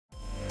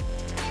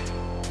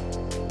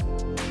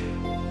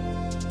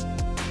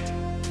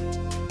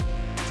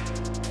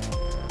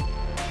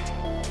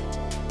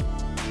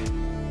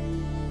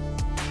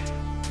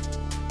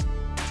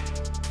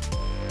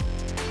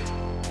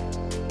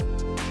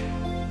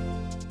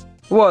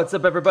What's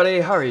up everybody,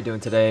 how are you doing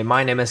today?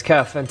 My name is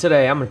Kef and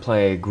today I'm going to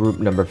play group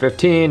number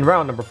 15,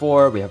 round number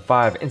 4. We have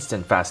 5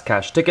 instant fast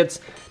cash tickets,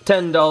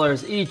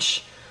 $10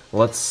 each.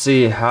 Let's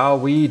see how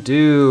we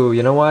do.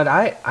 You know what,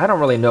 I don't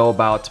really know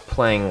about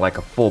playing like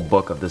a full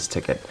book of this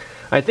ticket.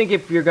 I think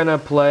if you're gonna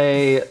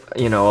play,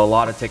 a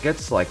lot of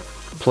tickets, like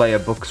play a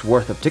book's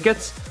worth of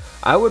tickets,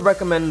 I would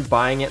recommend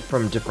buying it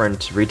from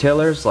different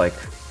retailers, buy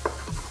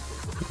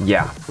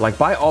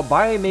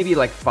maybe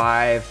like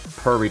 5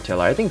 per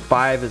retailer. I think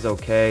 5 is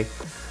okay.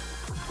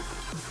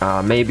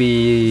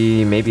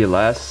 Maybe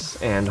less,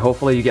 and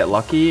hopefully you get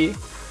lucky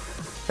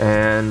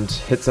and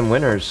hit some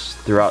winners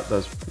throughout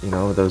those,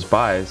 those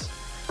buys.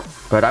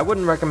 But I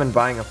wouldn't recommend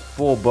buying a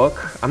full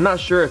book. I'm not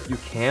sure if you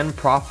can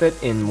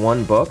profit in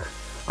one book.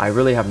 I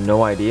really have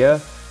no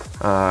idea.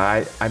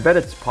 I bet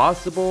it's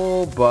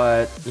possible,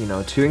 but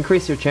to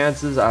increase your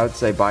chances, I would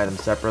say buy them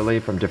separately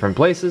from different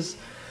places.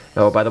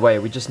 Oh, by the way,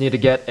 we just need to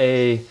get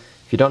if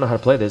you don't know how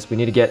to play this, we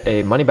need to get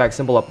a money bag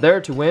symbol up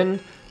there to win,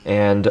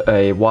 and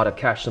a wad of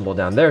cash symbol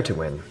down there to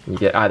win. You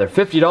get either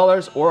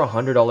 $50 or a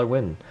 $100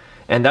 win.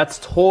 And that's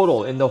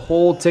total in the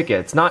whole ticket.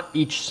 It's not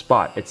each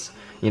spot. It's,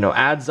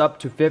 adds up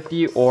to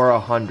 50 or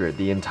 100,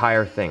 the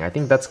entire thing. I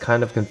think that's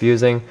kind of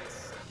confusing,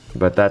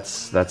 but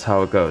that's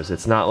how it goes.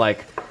 It's not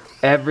like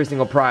every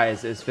single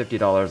prize is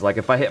 $50. Like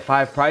if I hit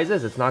 5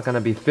 prizes, it's not gonna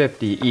be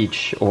 50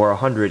 each or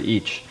 100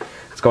 each.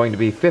 It's going to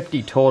be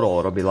 50 total.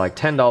 It'll be like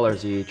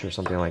 $10 each or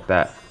something like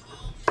that.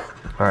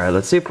 All right,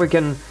 let's see if we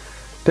can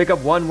pick up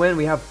one win.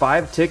 We have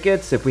 5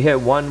 tickets. If we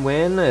hit one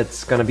win,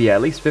 it's gonna be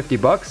at least 50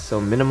 bucks,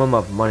 so minimum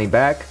of money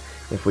back.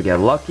 If we get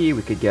lucky,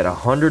 we could get a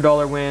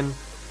 $100 win.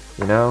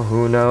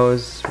 Who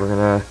knows? We're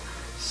gonna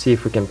see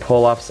if we can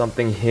pull off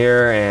something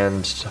here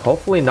and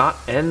hopefully not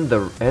end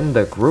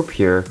the group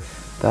here.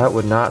 That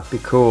would not be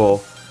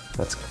cool.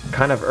 That's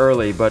kind of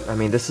early, but I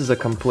mean, this is a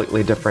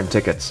completely different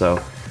ticket,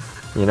 so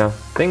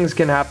things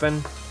can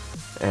happen.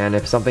 And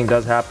if something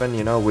does happen,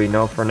 we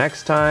know for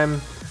next time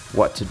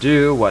what to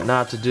do, what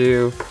not to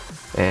do,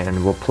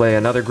 and we'll play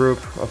another group.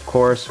 Of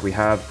course, we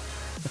have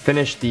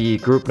finished the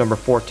group number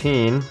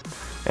 14,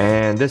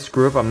 and this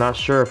group, I'm not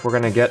sure if we're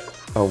gonna get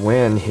a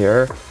win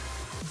here.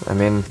 I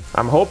mean,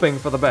 I'm hoping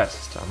for the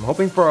best. I'm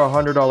hoping for a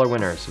 $100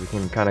 winner so we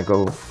can kind of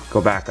go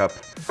back up,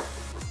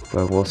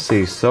 but we'll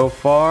see. So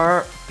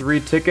far, 3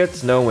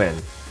 tickets, no win.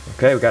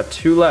 Okay, we got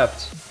 2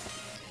 left,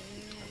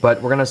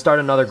 but we're gonna start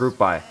another group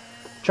buy.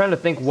 Trying to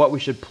think what we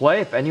should play.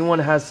 If anyone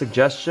has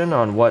suggestion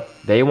on what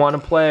they want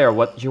to play or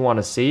what you want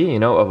to see,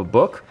 of a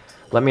book,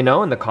 let me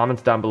know in the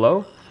comments down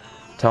below.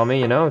 Tell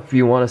me, if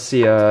you want to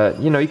see a,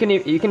 you can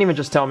even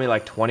just tell me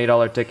like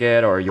 $20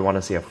 ticket, or you want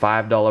to see a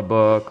 $5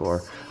 book,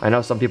 or I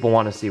know some people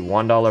want to see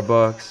 $1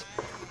 books.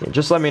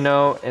 Just let me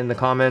know in the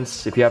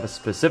comments if you have a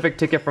specific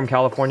ticket from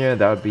California.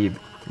 That would be,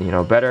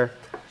 better,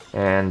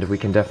 and we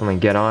can definitely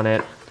get on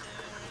it.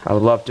 I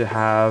would love to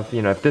have,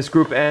 if this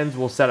group ends,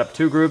 we'll set up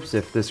 2 groups.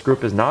 If this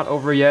group is not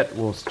over yet,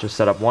 we'll just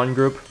set up 1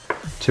 group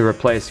to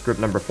replace group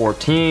number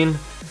 14.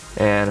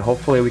 And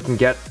hopefully we can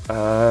get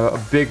a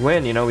big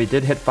win. We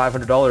did hit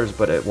 $500,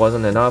 but it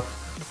wasn't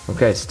enough.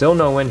 Okay, still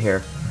no win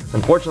here.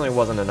 Unfortunately, it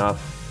wasn't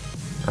enough.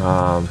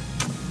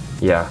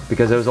 Yeah,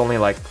 because it was only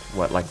like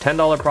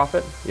 $10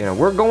 profit?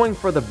 We're going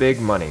for the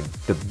big money.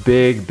 The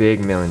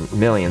big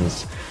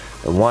millions.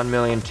 The 1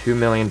 million, 2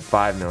 million,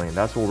 5 million.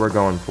 That's what we're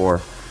going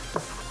for.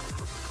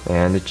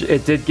 And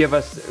it did give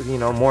us,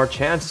 more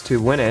chance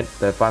to win it,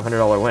 the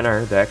 $500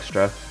 winner, the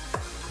extra.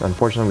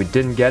 Unfortunately, we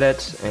didn't get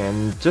it,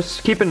 and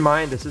just keep in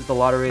mind, this is the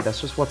lottery,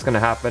 that's just what's going to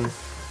happen.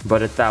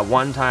 But it's that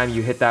one time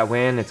you hit that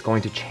win, it's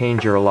going to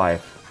change your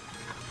life.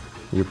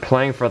 You're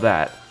playing for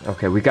that.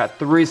 Okay, we got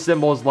 3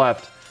 symbols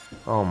left.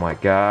 Oh my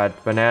god,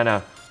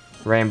 banana,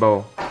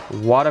 rainbow,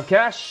 wad of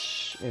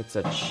cash. It's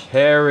a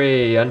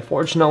cherry.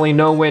 Unfortunately,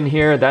 no win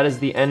here. That is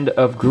the end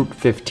of group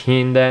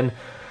 15 then.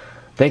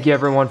 Thank you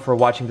everyone for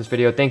watching this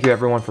video. Thank you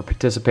everyone for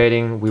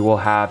participating. We will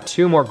have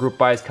 2 more group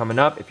buys coming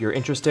up. If you're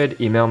interested,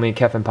 email me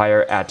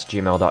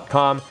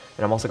kefempire@gmail.com.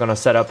 And I'm also going to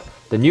set up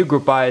the new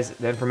group buys,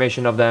 the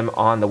information of them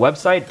on the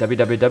website,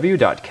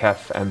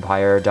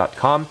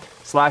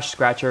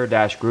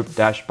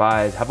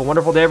 www.kefempire.com/scratcher-group-buys. Have a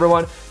wonderful day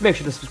everyone. Make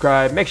sure to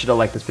subscribe, make sure to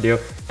like this video,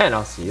 and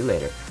I'll see you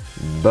later.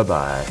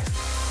 Bye-bye.